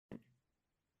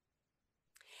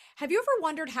Have you ever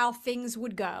wondered how things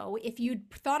would go if you'd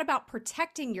thought about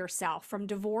protecting yourself from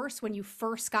divorce when you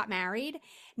first got married?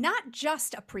 Not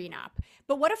just a prenup,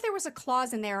 but what if there was a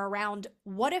clause in there around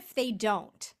what if they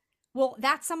don't? Well,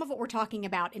 that's some of what we're talking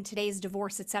about in today's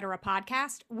Divorce Etc.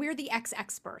 podcast. We're the ex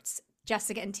experts,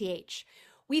 Jessica and TH.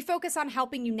 We focus on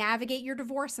helping you navigate your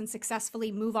divorce and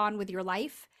successfully move on with your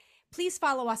life. Please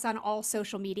follow us on all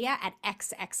social media at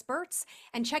X Experts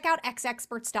and check out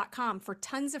xexperts.com for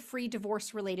tons of free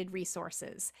divorce related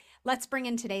resources. Let's bring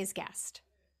in today's guest.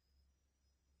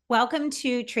 Welcome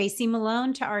to Tracy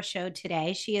Malone to our show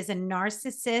today. She is a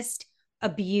narcissist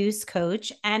abuse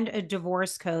coach and a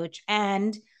divorce coach.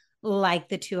 And like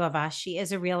the two of us, she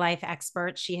is a real life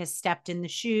expert. She has stepped in the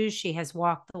shoes, she has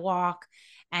walked the walk.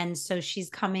 And so she's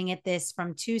coming at this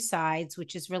from two sides,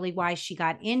 which is really why she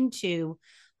got into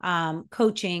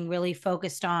coaching, really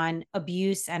focused on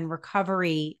abuse and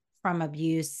recovery from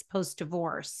abuse post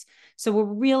divorce. So we're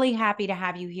really happy to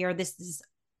have you here. This is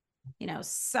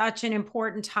such an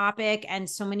important topic, and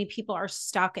so many people are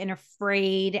stuck and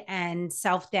afraid and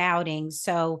self-doubting.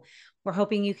 So we're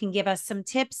hoping you can give us some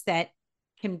tips that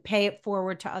can pay it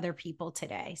forward to other people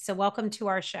today. So welcome to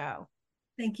our show.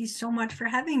 Thank you so much for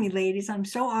having me, ladies. I'm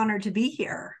so honored to be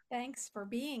here. Thanks for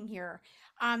being here.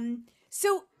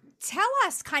 So tell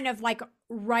us kind of like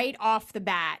right off the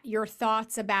bat, your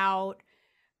thoughts about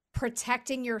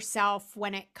protecting yourself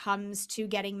when it comes to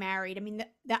getting married. I mean,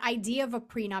 the idea of a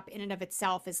prenup in and of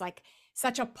itself is like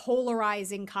such a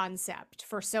polarizing concept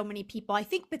for so many people. I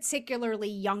think particularly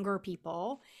younger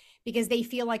people, because they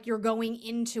feel like you're going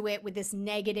into it with this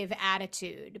negative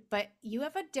attitude, but you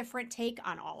have a different take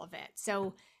on all of it.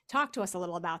 So talk to us a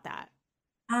little about that.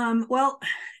 Well,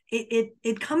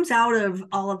 it comes out of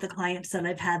all of the clients that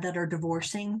I've had that are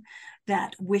divorcing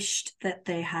that wished that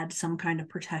they had some kind of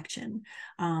protection.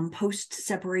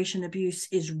 Post-separation abuse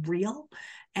is real.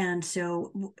 And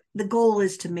so the goal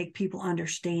is to make people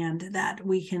understand that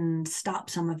we can stop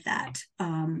some of that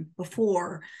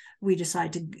before we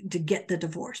decide to get the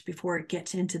divorce, before it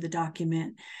gets into the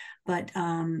document. But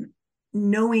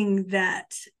knowing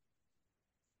that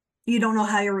you don't know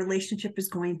how your relationship is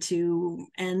going to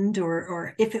end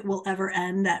or if it will ever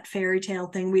end, that fairy tale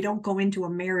thing. We don't go into a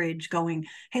marriage going,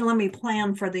 hey, let me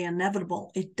plan for the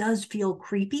inevitable. It does feel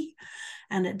creepy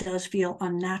and it does feel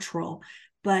unnatural.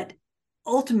 But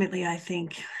ultimately, I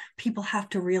think people have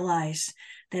to realize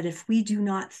that if we do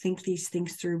not think these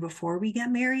things through before we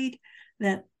get married,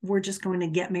 that we're just going to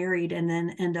get married and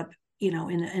then end up, in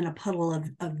a puddle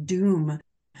of doom,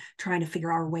 trying to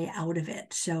figure our way out of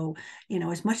it. So,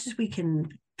 as much as we can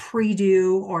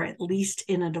pre-do, or at least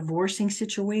in a divorcing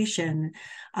situation,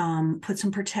 put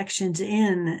some protections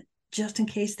in just in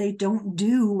case they don't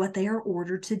do what they are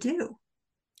ordered to do.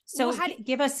 So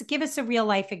give us a real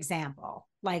life example.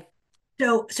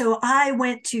 So I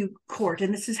went to court,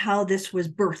 and this is how this was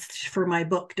birthed for my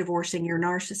book, Divorcing Your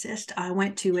Narcissist. I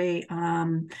went to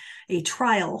a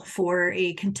trial for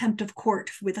a contempt of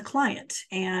court with a client,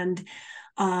 and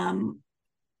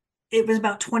it was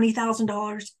about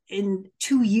 $20,000 in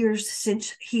 2 years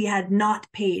since he had not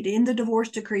paid. In the divorce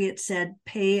decree, it said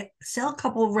sell a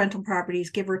couple of rental properties,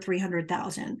 give her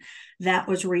 $300,000. That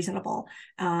was reasonable,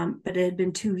 but it had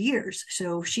been 2 years,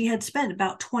 so she had spent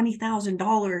about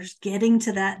 $20,000 getting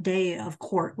to that day of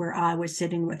court where I was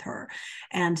sitting with her.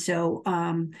 And so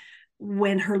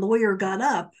when her lawyer got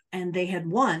up and they had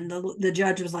won, the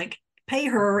judge was like, pay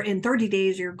her in 30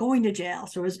 days, you're going to jail.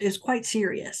 So it's quite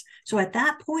serious. So at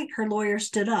that point, her lawyer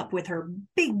stood up with her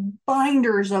big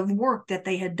binders of work that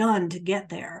they had done to get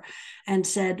there and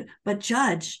said, but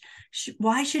judge,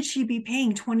 why should she be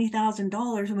paying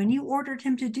 $20,000 when you ordered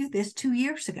him to do this 2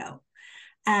 years ago?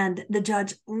 And the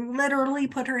judge literally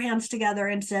put her hands together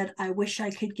and said, I wish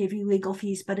I could give you legal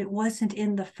fees, but it wasn't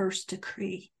in the first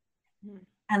decree.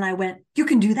 And I went, you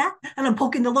can do that? And I'm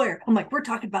poking the lawyer. I'm like, we're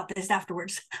talking about this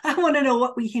afterwards. I want to know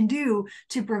what we can do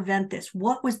to prevent this.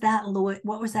 What was that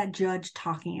judge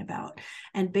talking about?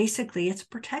 And basically, it's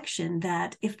protection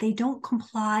that if they don't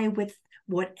comply with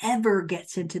whatever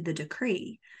gets into the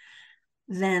decree,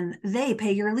 then they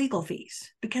pay your legal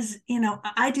fees. Because,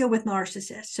 I deal with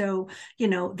narcissists. So,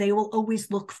 they will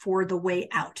always look for the way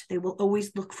out. They will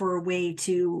always look for a way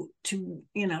to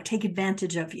take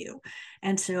advantage of you.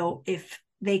 And so if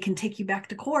they can take you back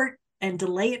to court and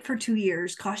delay it for 2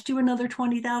 years, cost you another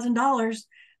 $20,000,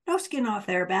 no skin off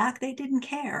their back. They didn't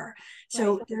care.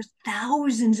 So right. There's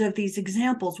thousands of these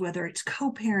examples, whether it's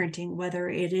co-parenting, whether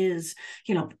it is,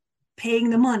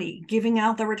 paying the money, giving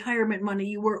out the retirement money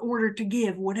you were ordered to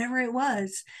give, whatever it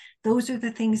was. Those are the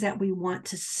things that we want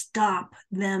to stop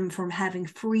them from having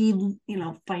free,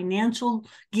 financial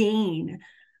gain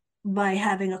by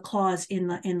having a clause in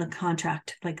the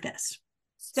contract like this.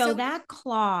 So that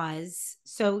clause,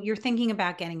 so you're thinking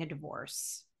about getting a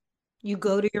divorce. You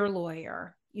go to your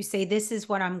lawyer, you say, this is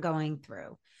what I'm going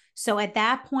through. So at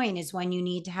that point is when you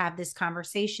need to have this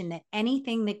conversation that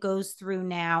anything that goes through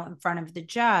now in front of the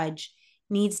judge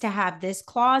needs to have this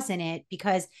clause in it,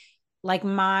 because like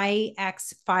my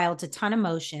ex filed a ton of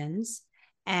motions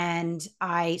and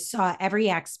I saw every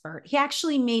expert. He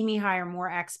actually made me hire more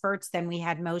experts than we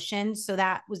had motions. So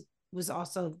that was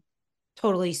also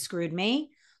totally screwed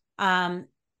me.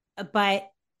 But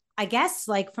I guess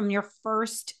like from your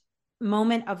first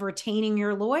moment of retaining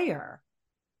your lawyer,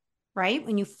 right?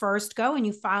 When you first go and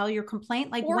you file your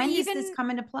complaint, like when does this come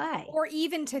into play? Or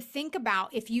even to think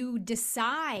about if you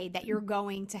decide that you're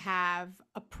going to have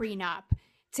a prenup,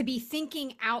 to be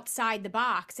thinking outside the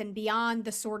box and beyond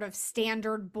the sort of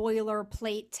standard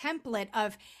boilerplate template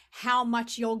of how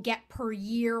much you'll get per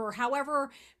year or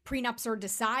however prenups are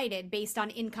decided based on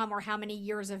income or how many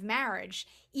years of marriage.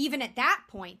 Even at that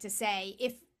point to say,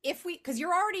 if we, because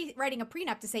you're already writing a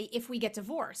prenup to say if we get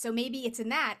divorced. So maybe it's in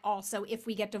that also if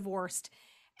we get divorced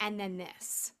and then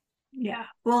this. Yeah.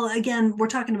 Well, again, we're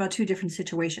talking about two different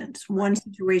situations. One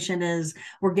situation is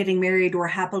we're getting married, we're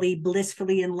happily,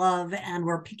 blissfully in love, and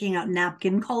we're picking out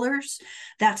napkin colors.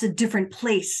 That's a different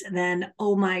place than,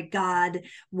 oh my God,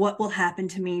 what will happen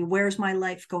to me? Where's my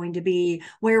life going to be?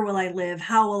 Where will I live?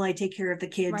 How will I take care of the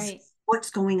kids? Right. What's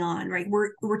going on, right?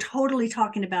 We're totally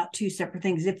talking about two separate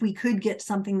things. If we could get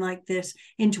something like this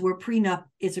into a prenup,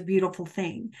 it's a beautiful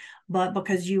thing. But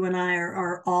because you and I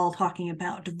are all talking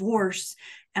about divorce,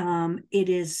 it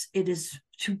is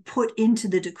to put into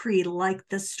the decree, like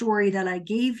the story that I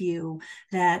gave you,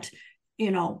 that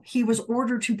he was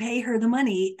ordered to pay her the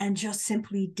money and just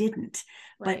simply didn't.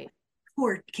 Right.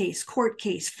 But court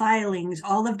case filings,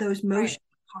 all of those motions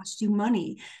cost you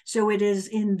money. So it is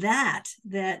in that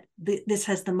this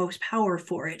has the most power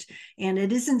for it. And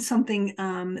it isn't something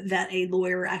that a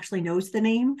lawyer actually knows the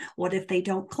name. What if they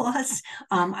don't clause?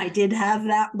 I did have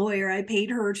that lawyer. I paid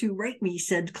her to write me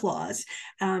said clause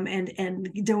and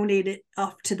donate it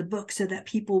up to the book so that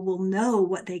people will know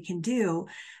what they can do,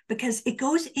 because it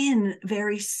goes in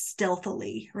very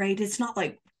stealthily, right? It's not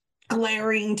like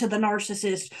glaring to the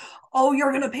narcissist, oh,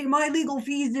 you're going to pay my legal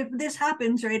fees if this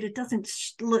happens, right? It doesn't,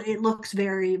 it looks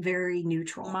very, very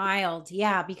neutral. Mild.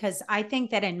 Yeah. Because I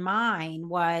think that in mine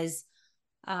was,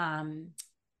 any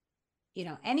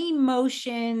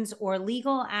motions or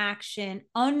legal action,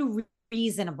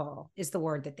 unreasonable is the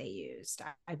word that they used,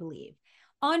 I believe.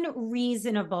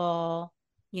 Unreasonable,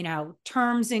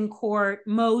 terms in court,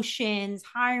 motions,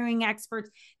 hiring experts,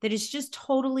 that is just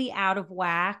totally out of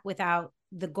whack without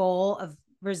the goal of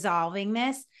resolving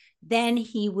this, then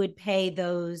he would pay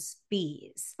those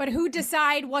fees. But who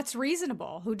decide what's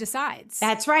reasonable? Who decides?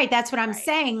 That's right. That's what I'm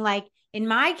saying. Like in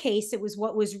my case, it was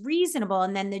what was reasonable.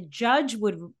 And then the judge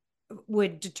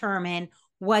would determine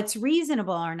what's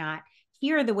reasonable or not.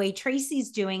 Here, the way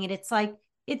Tracy's doing it, it's like,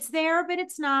 it's there, but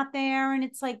it's not there. And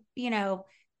it's like,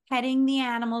 petting the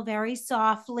animal very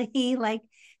softly. Like,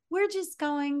 we're just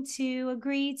going to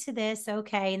agree to this.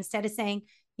 Okay. Instead of saying,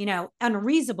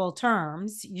 unreasonable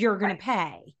terms, you're going to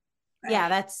pay. Right.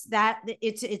 Yeah,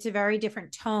 it's a very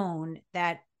different tone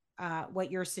that what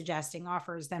you're suggesting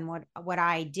offers than what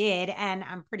I did. And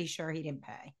I'm pretty sure he didn't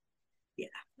pay. Yeah.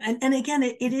 And again,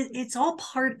 it's all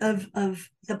part of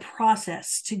the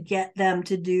process to get them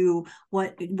to do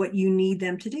what you need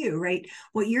them to do, right?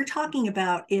 What you're talking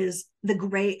about is the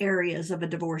gray areas of a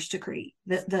divorce decree.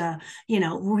 The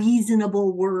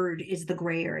reasonable word is the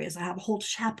gray areas. I have a whole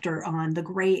chapter on the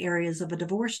gray areas of a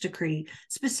divorce decree,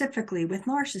 specifically with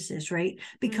narcissists, right?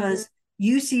 Because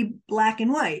you see black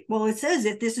and white. Well, it says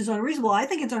if this is unreasonable, I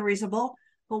think it's unreasonable.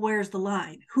 But where's the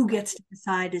line? Who gets to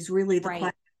decide is really the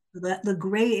question. The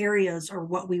gray areas are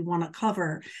what we want to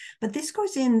cover, but this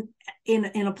goes in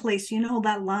a place,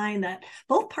 that line that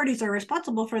both parties are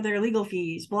responsible for their legal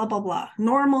fees, blah blah blah.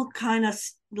 Normal kind of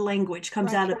language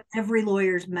comes out of every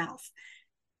lawyer's mouth.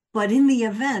 But in the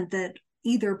event that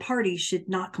either party should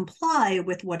not comply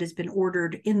with what has been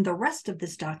ordered in the rest of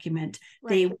this document,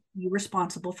 they will be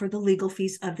responsible for the legal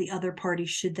fees of the other party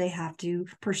should they have to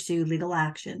pursue legal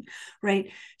action, right?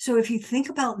 So if you think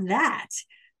about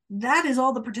that is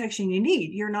all the protection you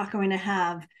need. You're not going to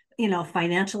have,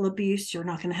 financial abuse. You're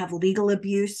not going to have legal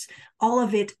abuse. All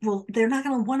of it they're not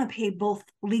going to want to pay both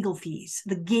legal fees.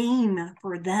 The game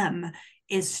for them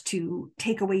is to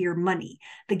take away your money.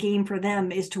 The game for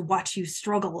them is to watch you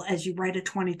struggle as you write a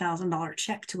 $20,000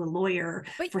 check to a lawyer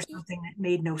for something that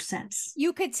made no sense.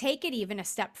 You could take it even a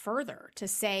step further to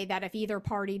say that if either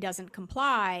party doesn't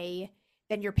comply,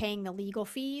 then you're paying the legal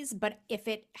fees. But if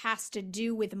it has to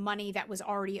do with money that was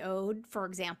already owed, for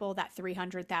example, that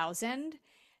 300,000,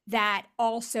 that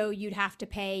also you'd have to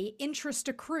pay interest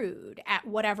accrued at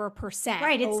whatever percent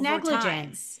Right. It's over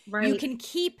negligence. time. Right.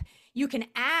 You can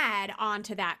add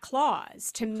onto that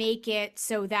clause to make it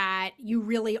so that you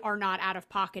really are not out of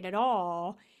pocket at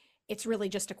all. It's really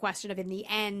just a question of, in the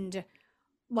end,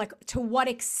 like, to what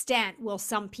extent will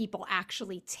some people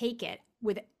actually take it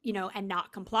with, and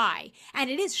not comply. And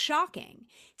it is shocking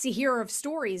to hear of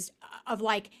stories of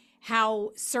like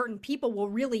how certain people will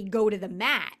really go to the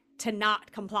mat to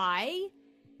not comply,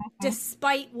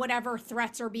 despite whatever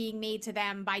threats are being made to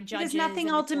them by judges. Because nothing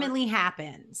ultimately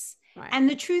happens. Right. And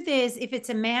the truth is, if it's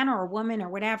a man or a woman or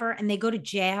whatever, and they go to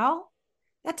jail,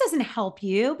 that doesn't help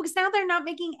you, because now they're not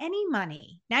making any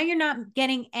money. Now you're not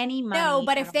getting any money. No,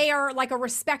 but if they are like a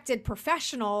respected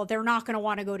professional, they're not going to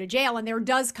want to go to jail. And there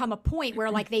does come a point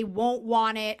where like they won't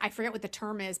want it. I forget what the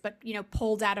term is, but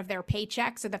pulled out of their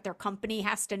paycheck so that their company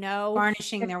has to know.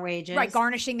 Garnishing their wages. Right.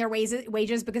 Garnishing their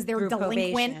wages because they're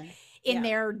delinquent in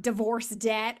their divorce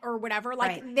debt or whatever.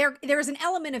 Like there's an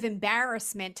element of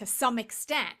embarrassment to some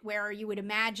extent, where you would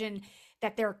imagine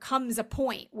that there comes a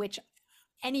point which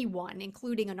anyone,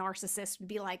 including a narcissist, would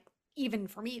be like, even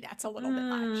for me, that's a little bit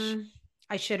much.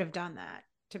 I should have done that,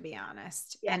 to be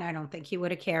honest. Yeah. And I don't think he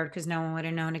would have cared, because no one would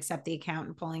have known except the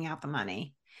accountant pulling out the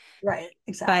money. Right.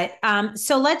 Exactly. But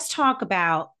so let's talk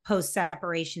about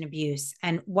post-separation abuse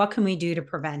and what can we do to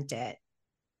prevent it?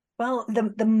 Well,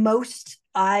 the most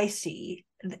I see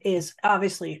is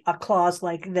obviously a clause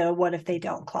like the "what if they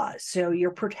don't" clause. So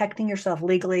you're protecting yourself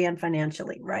legally and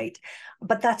financially, right?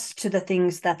 But that's to the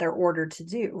things that they're ordered to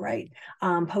do, right?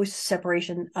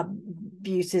 Post-separation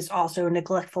abuse is also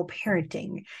neglectful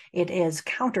parenting. It is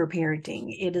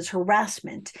counter-parenting. It is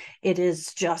harassment. It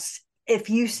is just, if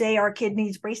you say our kid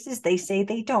needs braces, they say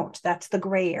they don't. That's the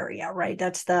gray area, right?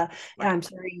 That's the, I'm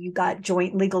sorry, you got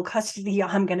joint legal custody.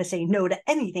 I'm going to say no to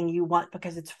anything you want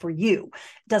because it's for you.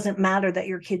 It doesn't matter that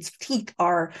your kid's teeth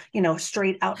are,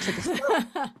 straight out to the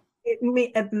side.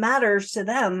 It matters to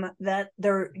them that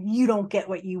you don't get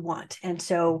what you want. And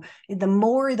so the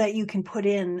more that you can put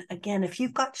in, again, if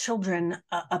you've got children,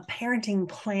 a parenting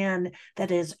plan that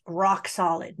is rock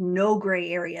solid, no gray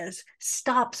areas,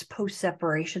 stops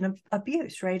post-separation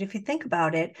abuse, right? If you think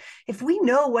about it, if we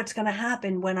know what's going to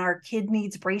happen when our kid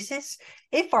needs braces,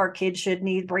 if our kid should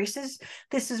need braces,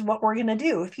 this is what we're going to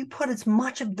do. If you put as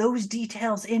much of those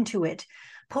details into it,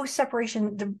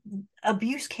 post-separation, the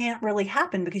abuse can't really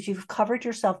happen because you've covered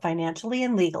yourself financially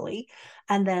and legally,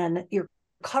 and then you're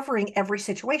covering every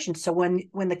situation. So when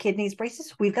the kid needs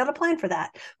braces, we've got a plan for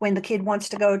that. When the kid wants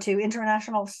to go to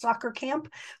international soccer camp,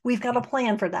 we've got a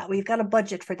plan for that. We've got a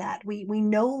budget for that. We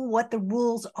know what the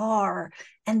rules are,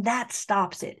 and that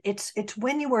stops it. It's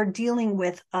when you are dealing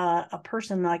with a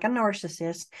person like a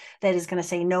narcissist that is going to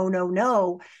say no, no,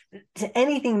 no to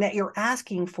anything that you're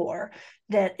asking for,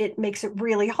 that it makes it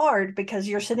really hard, because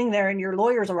you're sitting there and your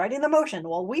lawyers are writing the motion.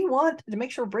 Well, we want to make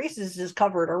sure braces is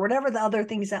covered, or whatever the other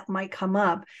things that might come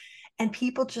up. And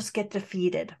people just get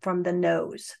defeated from the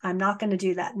no's. I'm not going to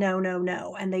do that. No, no,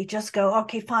 no. And they just go,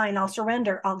 okay, fine, I'll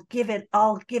surrender. I'll give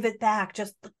it back.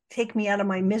 Just take me out of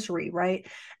my misery, right?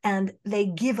 And they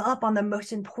give up on the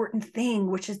most important thing,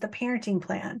 which is the parenting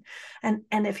plan. And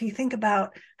if you think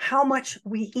about how much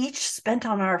we each spent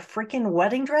on our freaking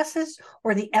wedding dresses,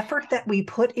 or the effort that we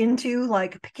put into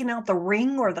like picking out the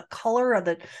ring or the color of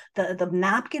the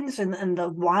napkins and the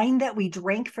wine that we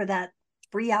drank for that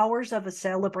 3 hours of a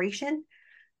celebration,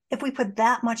 if we put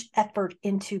that much effort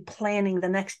into planning the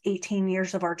next 18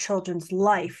 years of our children's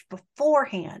life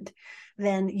beforehand,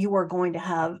 then you are going to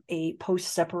have a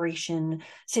post-separation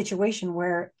situation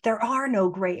where there are no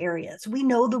gray areas. We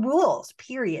know the rules,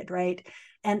 period, right?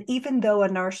 And even though a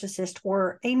narcissist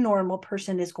or a normal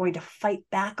person is going to fight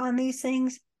back on these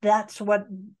things, that's what,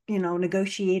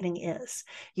 negotiating is.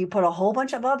 You put a whole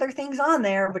bunch of other things on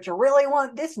there, but you really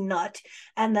want this nut.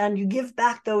 And then you give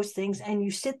back those things and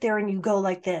you sit there and you go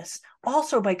like this.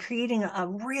 Also, by creating a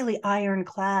really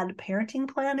ironclad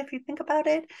parenting plan, if you think about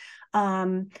it,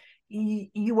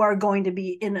 you are going to be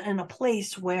in a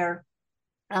place where,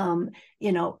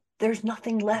 there's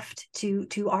nothing left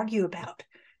to argue about.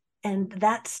 And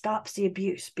that stops the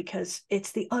abuse, because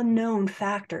it's the unknown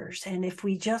factors. And if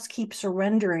we just keep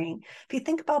surrendering, if you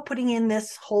think about putting in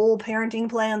this whole parenting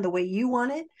plan the way you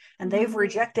want it, and they've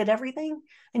rejected everything,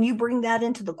 and you bring that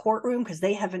into the courtroom because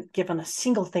they haven't given a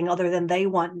single thing other than they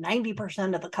want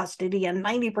 90% of the custody and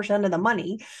 90% of the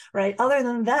money, right? Other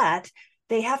than that,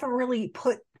 they haven't really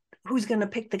put who's going to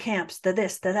pick the camps, the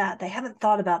this, the that. They haven't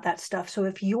thought about that stuff. So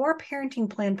if your parenting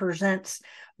plan presents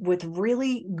with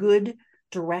really good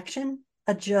direction,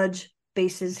 a judge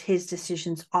bases his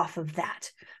decisions off of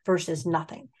that versus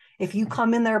nothing. If you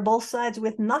come in there both sides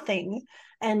with nothing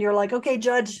and you're like, okay,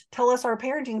 judge, tell us our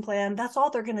parenting plan, that's all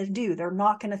they're going to do. They're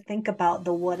not going to think about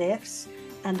the what ifs,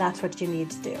 and that's what you need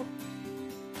to do.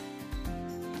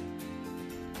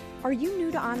 Are you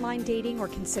new to online dating or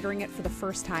considering it for the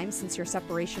first time since your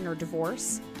separation or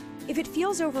divorce? If it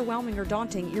feels overwhelming or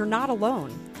daunting, you're not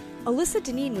alone. Alyssa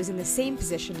Deneen was in the same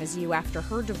position as you after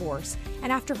her divorce,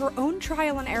 and after her own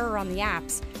trial and error on the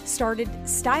apps, started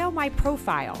Style My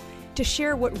Profile to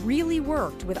share what really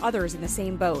worked with others in the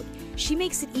same boat. She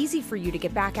makes it easy for you to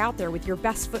get back out there with your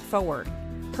best foot forward.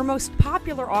 Her most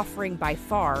popular offering by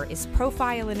far is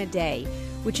Profile in a Day,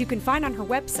 which you can find on her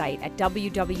website at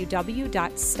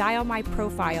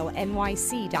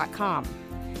www.stylemyprofilegyc.com.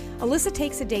 Alyssa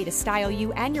takes a day to style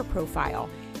you and your profile.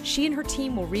 She and her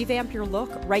team will revamp your look,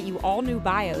 write you all new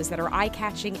bios that are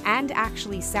eye-catching and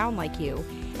actually sound like you,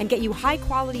 and get you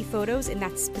high-quality photos in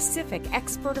that specific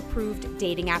expert-approved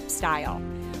dating app style.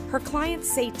 Her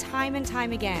clients say time and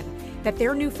time again that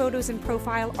their new photos and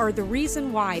profile are the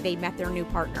reason why they met their new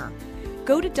partner.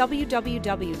 Go to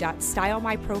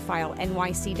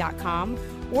www.stylemyprofilegyc.com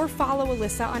or follow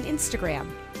Alyssa on Instagram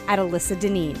at Alyssa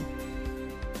Deneen.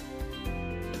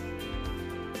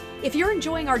 If you're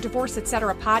enjoying our Divorce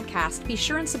Etc. podcast, be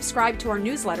sure and subscribe to our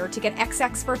newsletter to get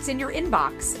ex-experts in your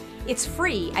inbox. It's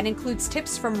free and includes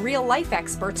tips from real-life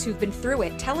experts who've been through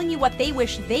it, telling you what they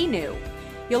wish they knew.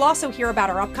 You'll also hear about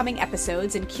our upcoming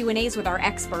episodes and Q&As with our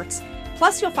experts.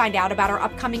 Plus, you'll find out about our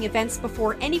upcoming events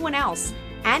before anyone else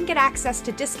and get access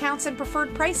to discounts and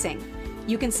preferred pricing.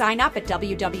 You can sign up at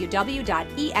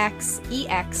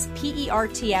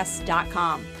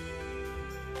www.experts.com.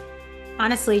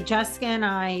 Honestly, Jessica and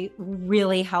I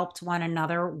really helped one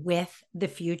another with the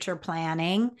future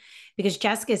planning because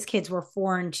Jessica's kids were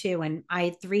 4 and 2, and I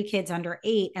had 3 kids under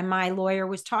 8. And my lawyer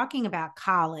was talking about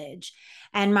college,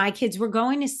 and my kids were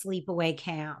going to sleepaway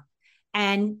camp.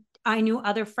 And I knew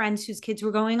other friends whose kids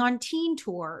were going on teen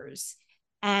tours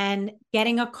and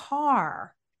getting a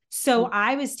car. So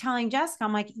I was telling Jessica,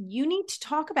 I'm like, you need to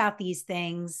talk about these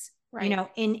things, right, you know,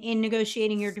 in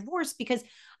negotiating your divorce, because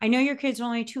I know your kids are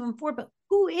only 2 and 4, but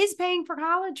who is paying for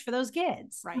college for those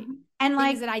kids? Right. And like,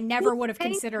 things that I never would have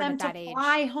considered at that age.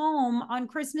 Fly home on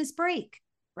Christmas break.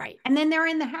 Right. And then they're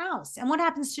in the house. And what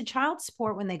happens to child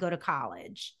support when they go to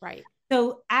college? Right.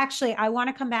 So actually, I want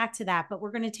to come back to that, but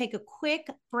we're going to take a quick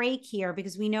break here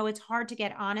because we know it's hard to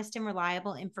get honest and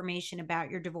reliable information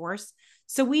about your divorce.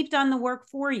 So we've done the work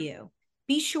for you.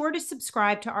 Be sure to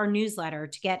subscribe to our newsletter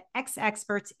to get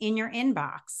ex-experts in your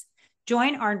inbox.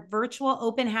 Join our virtual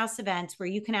open house events where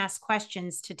you can ask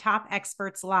questions to top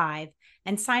experts live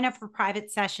and sign up for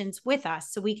private sessions with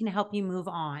us so we can help you move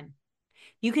on.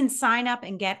 You can sign up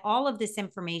and get all of this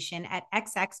information at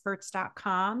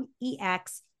exexperts.com,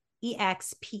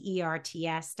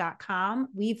 experts.com.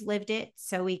 We've lived it,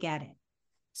 so we get it.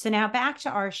 So now back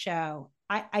to our show.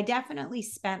 I definitely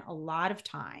spent a lot of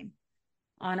time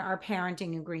on our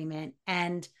parenting agreement,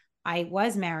 and I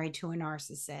was married to a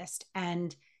narcissist.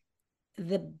 And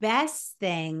the best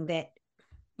thing that,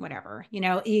 whatever, you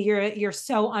know, you're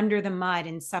so under the mud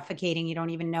and suffocating, you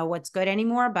don't even know what's good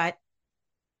anymore. But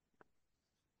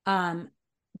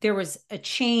there was a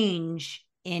change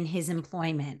in his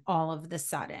employment all of the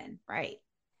sudden, right?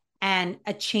 And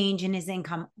a change in his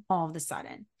income all of the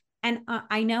sudden. And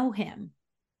I know him.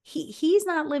 He's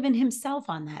not living himself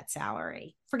on that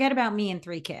salary. Forget about me and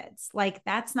 3 kids. Like,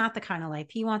 that's not the kind of life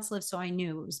he wants to live. So I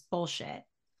knew it was bullshit.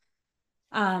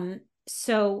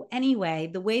 So anyway,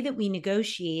 the way that we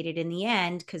negotiated in the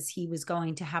end, because he was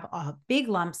going to have a big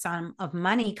lump sum of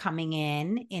money coming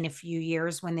in a few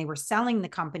years when they were selling the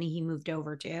company he moved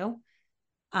over to,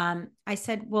 I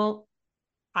said, well,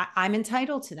 I'm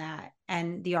entitled to that.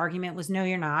 And the argument was, no,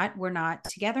 you're not. We're not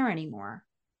together anymore.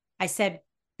 I said,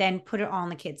 then put it all in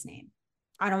the kid's name.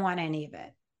 I don't want any of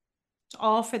it. It's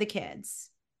all for the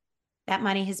kids. That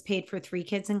money has paid for 3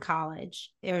 kids in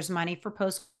college. There's money for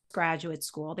postgraduate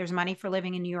school. There's money for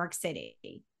living in New York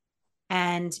City.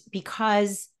 And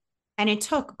it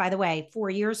took, by the way, 4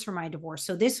 years for my divorce.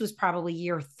 So this was probably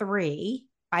year 3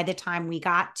 by the time we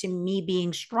got to me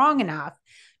being strong enough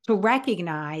to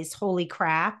recognize, holy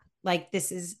crap, like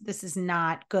this is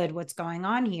not good what's going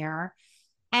on here.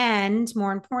 And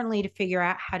more importantly, to figure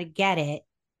out how to get it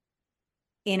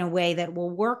in a way that will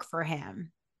work for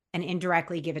him and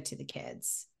indirectly give it to the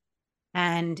kids.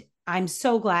 And I'm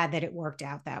so glad that it worked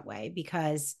out that way,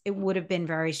 because it would have been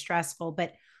very stressful.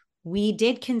 But we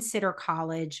did consider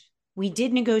college. We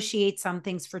did negotiate some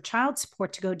things for child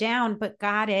support to go down, but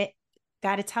got to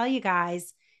tell you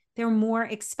guys, they're more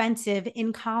expensive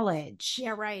in college.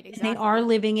 Yeah, right. And Exactly. they are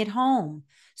living at home.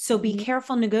 So be Mhm.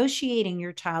 careful negotiating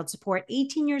your child support.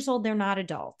 18 years old, they're not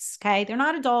adults. Okay. They're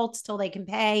not adults till they can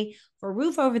pay for a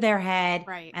roof over their head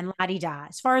Right. and la di da.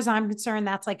 As far as I'm concerned,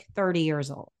 that's like 30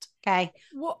 years old. Okay.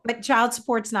 Well, But child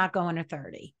support's not going to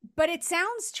 30. but it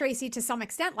sounds, Tracy, to some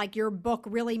extent, like your book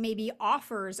really maybe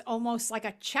offers almost like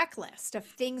a checklist of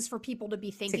things for people to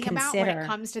be thinking about when it consider.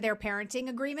 comes to their parenting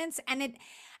agreements. And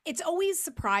it's always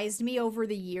surprised me over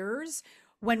the years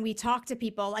when we talk to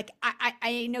people. Like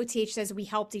I know TH says we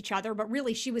helped each other, but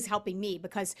really she was helping me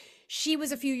because she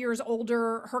was a few years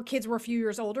older. Her kids were a few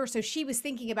years older. So she was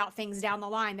thinking about things down the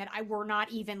line that I were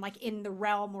not even like in the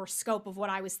realm or scope of what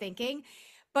I was thinking.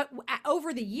 But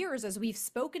over the years, as we've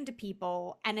spoken to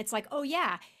people, and it's like, oh,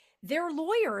 yeah, their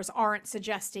lawyers aren't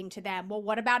suggesting to them, well,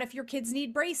 what about if your kids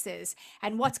need braces?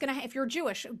 And what's going to, if you're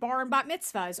Jewish, bar and bat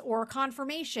mitzvahs or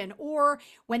confirmation, or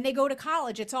when they go to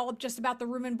college, it's all just about the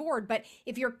room and board. But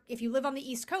if you live on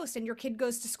the East Coast and your kid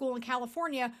goes to school in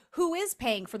California, who is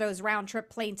paying for those round trip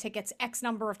plane tickets X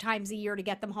number of times a year to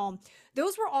get them home?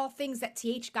 Those were all things that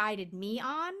TH guided me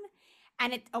on.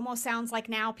 And it almost sounds like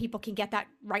now people can get that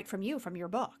right from you, from your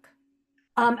book.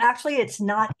 Actually, it's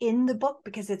not in the book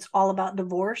because it's all about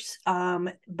divorce.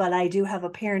 But I do have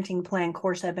a parenting plan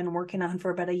course I've been working on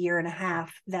for about a year and a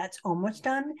half that's almost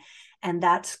done. And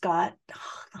that's got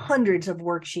hundreds of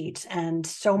worksheets and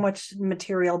so much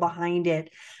material behind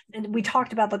it. And we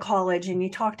talked about the college and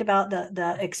you talked about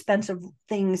the expensive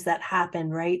things that happen,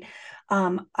 right?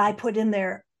 I put in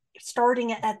there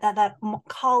starting at that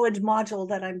college module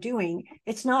that I'm doing,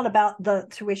 it's not about the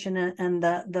tuition and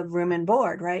the room and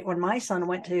board, right? When my son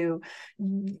went to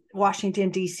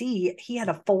Washington, D.C., he had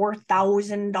a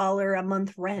 $4,000 a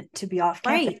month rent to be off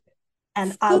campus. Right.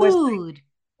 And I was like, Food,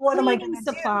 what am I cleaning going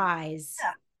to do? supplies.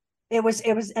 Yeah. It was,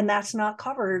 and that's not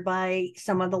covered by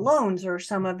some of the loans or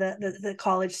some of the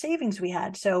college savings we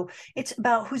had. So it's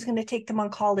about who's going to take them on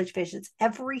college visits,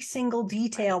 every single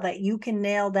detail that you can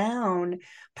nail down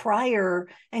prior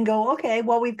and go, okay,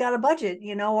 well, we've got a budget,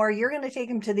 or you're going to take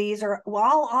them to these, or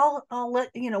well, I'll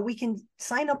let, we can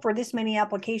sign up for this many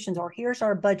applications, or here's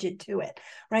our budget to it,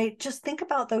 right? Just think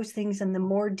about those things. And the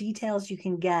more details you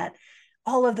can get,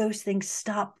 all of those things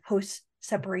stop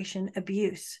post-separation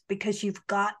abuse because you've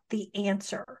got the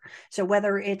answer. So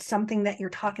whether it's something that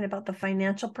you're talking about, the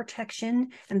financial protection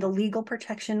and the legal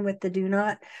protection with the do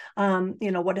not,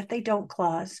 what if they don't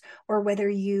clause, or whether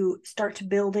you start to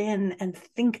build in and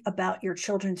think about your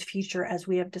children's future as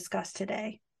we have discussed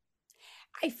today.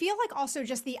 I feel like also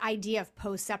just the idea of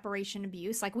post-separation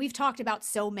abuse, like we've talked about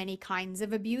so many kinds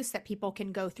of abuse that people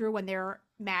can go through when they're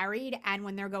married and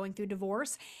when they're going through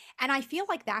divorce. And I feel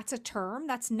like that's a term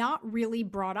that's not really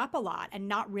brought up a lot and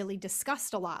not really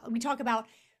discussed a lot. We talk about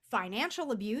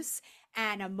financial abuse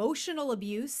and emotional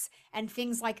abuse and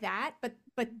things like that, but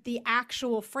the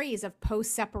actual phrase of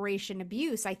post-separation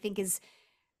abuse, I think is,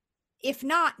 if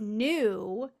not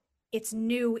new, it's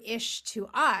new-ish to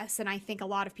us, and I think a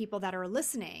lot of people that are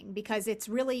listening, because it's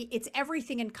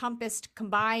everything encompassed,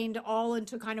 combined all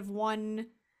into kind of one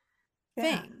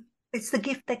thing. It's the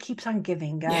gift that keeps on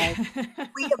giving, guys.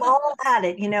 We have all had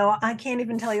it. I can't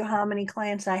even tell you how many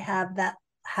clients I have that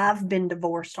have been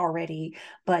divorced already,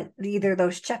 but either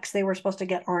those checks they were supposed to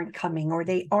get aren't coming, or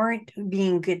they aren't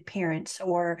being good parents,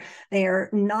 or they're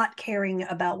not caring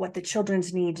about what the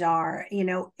children's needs are.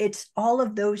 It's all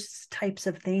of those types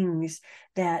of things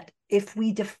that if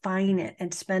we define it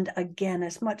and spend, again,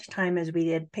 as much time as we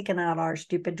did picking out our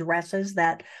stupid dresses,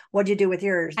 that what'd you do with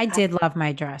yours? I did love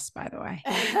my dress, by the way.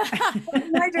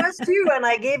 My dress too. And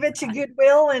I gave it to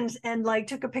Goodwill and like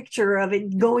took a picture of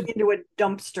it going into a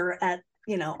dumpster at,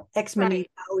 X many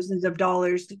thousands of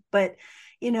dollars. But,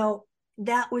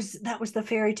 that was the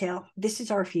fairy tale. This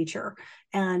is our future.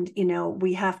 And,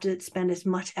 we have to spend as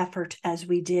much effort as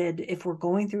we did if we're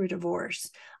going through a divorce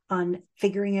on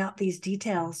figuring out these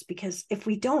details, because if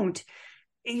we don't,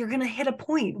 you're going to hit a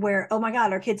point where, oh my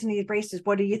God, our kids need braces.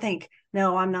 What do you think?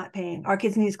 No, I'm not paying. Our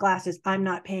kids need glasses. I'm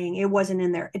not paying. It wasn't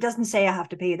in there. It doesn't say I have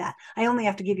to pay that. I only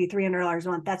have to give you $300 a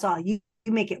month. That's all. You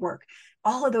make it work.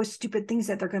 All of those stupid things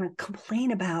that they're going to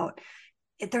complain about,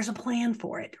 there's a plan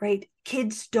for it, right?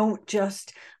 Kids don't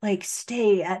just like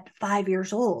stay at 5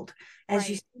 years old. As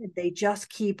you said, they just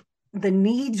keep, the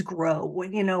needs grow.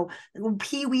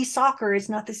 Pee-wee soccer is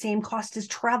not the same cost as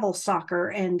travel soccer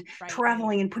and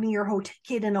traveling and putting your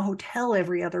kid in a hotel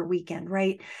every other weekend,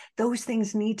 right? Those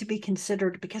things need to be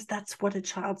considered because that's what a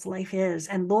child's life is.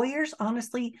 And lawyers,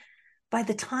 honestly, by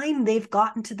the time they've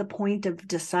gotten to the point of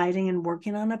deciding and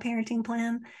working on a parenting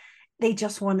plan, they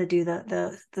just want to do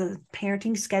the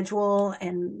parenting schedule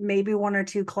and maybe one or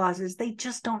two clauses. They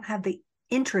just don't have the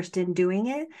interest in doing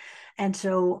it. And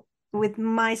so with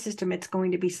my system, it's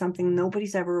going to be something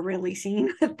nobody's ever really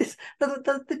seen. The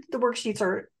worksheets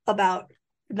are about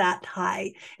that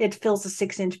high. It fills a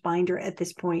 6-inch binder at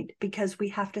this point because we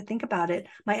have to think about it.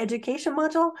 My education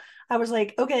module, I was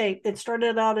like, okay, it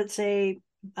started out at, say,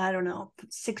 I don't know,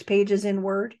 6 pages in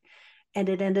Word, and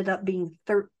it ended up being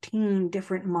 13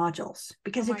 different modules.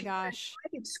 Because Oh if my you're in gosh.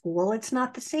 private school, it's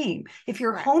not the same. If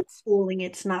you're Correct. homeschooling,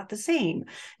 it's not the same.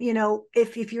 You know,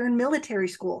 if you're in military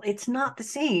school, it's not the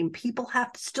same. People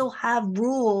have to still have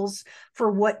rules for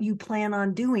what you plan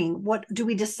on doing. What do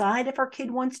we decide if our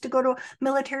kid wants to go to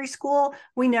military school?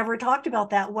 We never talked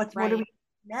about that. What do we Right.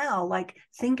 now? Like,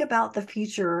 think about the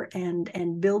future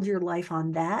and build your life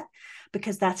on that,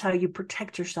 because that's how you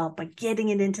protect yourself, by getting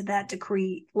it into that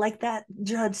decree. Like that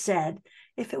judge said,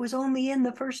 if it was only in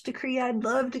the first decree, I'd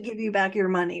love to give you back your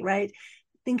money, right?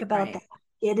 Think about Right. that.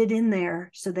 Get it in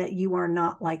there so that you are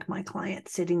not like my client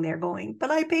sitting there going,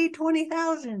 but I paid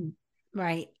 20,000.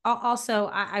 Right. Also,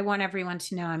 I want everyone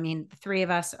to know, I mean, the three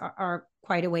of us are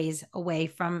quite a ways away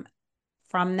from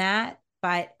that,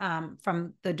 but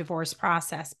from the divorce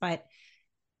process. But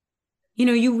you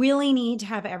know, you really need to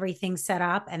have everything set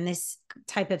up. And this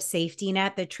type of safety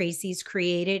net that Tracy's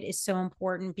created is so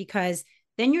important, because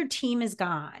then your team is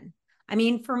gone. I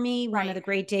mean, for me, one of Right. the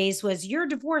great days was, you're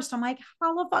divorced. I'm like,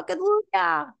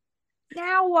 hallelujah.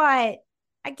 Now what?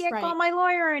 I can't call Right. my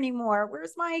lawyer anymore.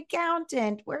 Where's my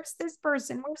accountant? Where's this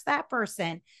person? Where's that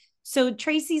person? So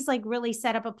Tracy's like really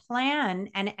set up a plan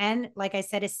and like I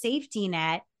said, a safety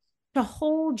net to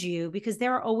hold you, because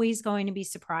there are always going to be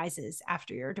surprises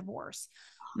after your divorce.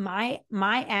 My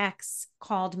ex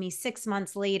called me 6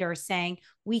 months later saying,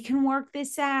 we can work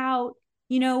this out.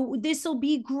 You know, this will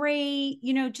be great.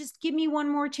 You know, just give me one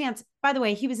more chance. By the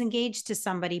way, he was engaged to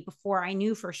somebody before I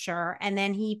knew for sure. And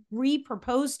then he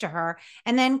re-proposed to her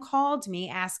and then called me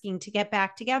asking to get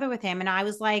back together with him. And I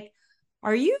was like,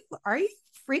 are you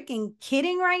freaking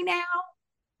kidding right now?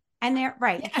 And they're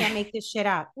right. You can't make this shit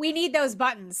up. We need those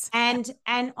buttons. And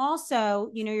also,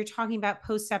 you know, you're talking about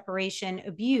post-separation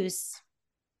abuse.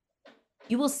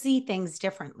 You will see things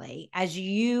differently as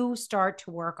you start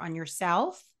to work on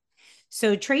yourself.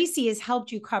 So Tracy has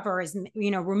helped you cover, as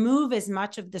you know, remove as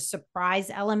much of the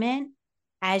surprise element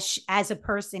as a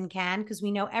person can, because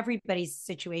we know everybody's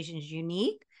situation is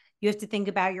unique. You have to think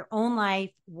about your own life,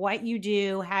 what you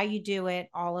do, how you do it,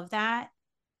 all of that.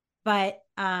 But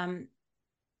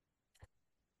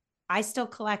I still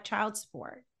collect child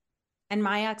support, and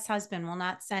my ex-husband will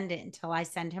not send it until I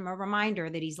send him a reminder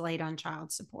that he's late on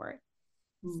child support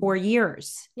for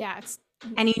years. Yeah. It's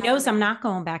And he knows I'm not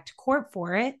going back to court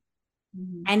for it.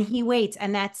 Mm-hmm. And he waits.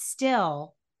 And that's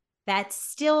still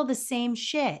the same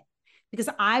shit, because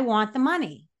I want the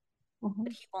money. Mm-hmm.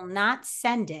 But he will not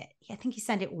send it. I think he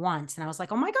sent it once. And I was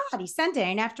like, oh my God, he sent it. I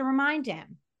didn't have to remind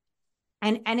him.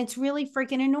 And it's really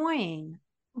freaking annoying.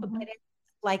 Mm-hmm. But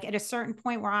like at a certain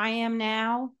point where I am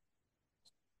now,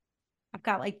 I've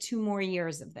got like 2 more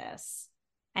years of this.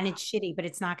 And it's shitty, but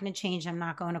it's not going to change. I'm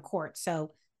not going to court.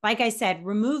 So like I said,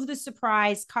 remove the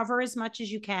surprise, cover as much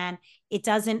as you can. It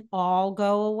doesn't all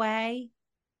go away.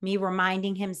 Me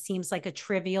reminding him seems like a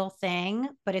trivial thing,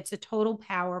 but it's a total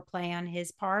power play on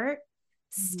his part.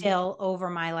 Still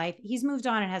over my life. He's moved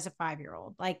on and has a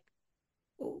 5-year-old. Like,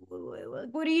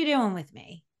 what are you doing with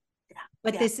me? Yeah.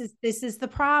 But this is the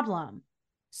problem.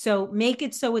 So make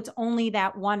it so it's only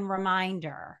that one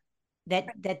reminder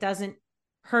that doesn't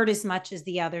hurt as much as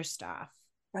the other stuff.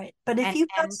 Right. But if you've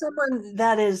got someone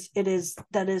that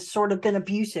is sort of been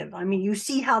abusive, I mean, you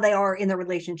see how they are in the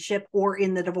relationship or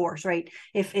in the divorce, right?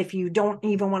 If you don't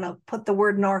even want to put the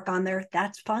word narc on there,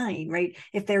 that's fine, right?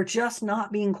 If they're just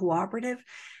not being cooperative,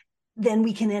 then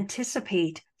we can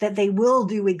anticipate that they will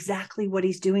do exactly what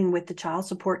he's doing with the child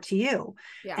support to you.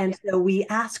 Yeah. And so we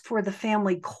ask for the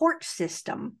family court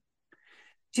system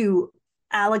to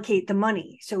allocate the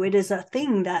money. So it is a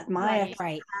thing that my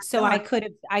right. So I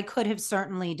could have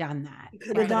certainly done that.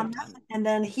 could have done that. And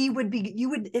then you would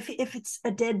if it's a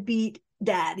deadbeat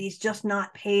dad, he's just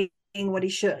not paying what he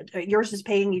should. Yours is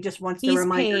paying, he just wants to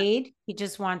remind. He's paid. He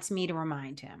just wants me to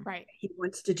remind him. Right. He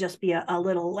wants to just be a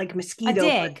little like mosquito.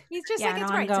 A dig. He's just Yeah, like,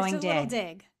 it's an right. It's just a ongoing little dig.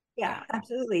 dig. Yeah,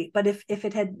 absolutely. But if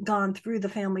it had gone through the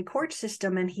family court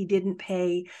system and he didn't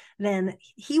pay, then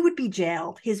he would be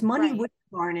jailed. His money Right. would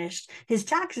be garnished. His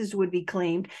taxes would be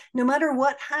claimed. No matter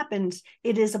what happens,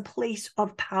 it is a place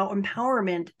of power,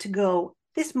 empowerment to go,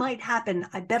 this might happen.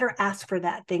 I better ask for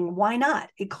that thing. Why not?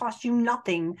 It costs you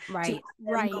nothing to Right.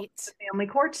 Right. the family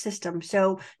court system.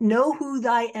 So know who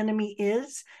thy enemy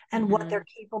is and what they're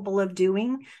capable of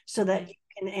doing so that you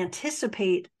can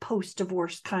anticipate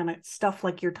post-divorce kind of stuff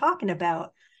like you're talking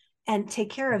about and take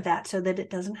care of that so that it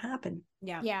doesn't happen.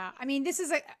 Yeah. Yeah. I mean, this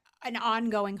is an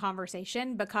ongoing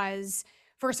conversation because,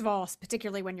 first of all,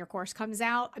 particularly when your course comes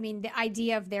out, I mean, the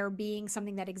idea of there being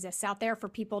something that exists out there for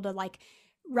people to like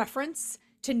reference,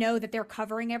 to know that they're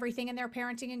covering everything in their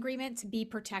parenting agreement, to be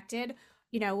protected,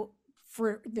 you know,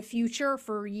 for the future,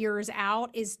 for years out,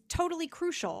 is totally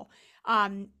crucial.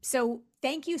 So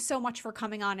thank you so much for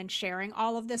coming on and sharing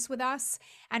all of this with us.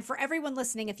 And for everyone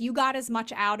listening, if you got as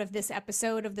much out of this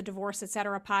episode of the Divorce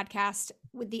Etc. podcast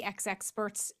with the ex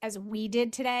experts as we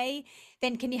did today,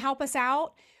 then can you help us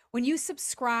out? When you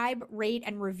subscribe, rate,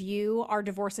 and review our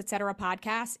Divorce Etc.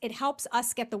 podcast, it helps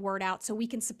us get the word out so we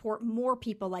can support more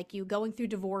people like you going through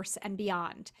divorce and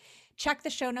beyond. Check the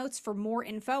show notes for more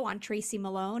info on Tracy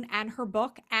Malone and her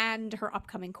book and her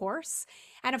upcoming course.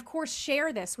 And of course,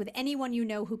 share this with anyone you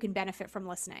know who can benefit from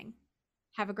listening.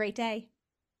 Have a great day.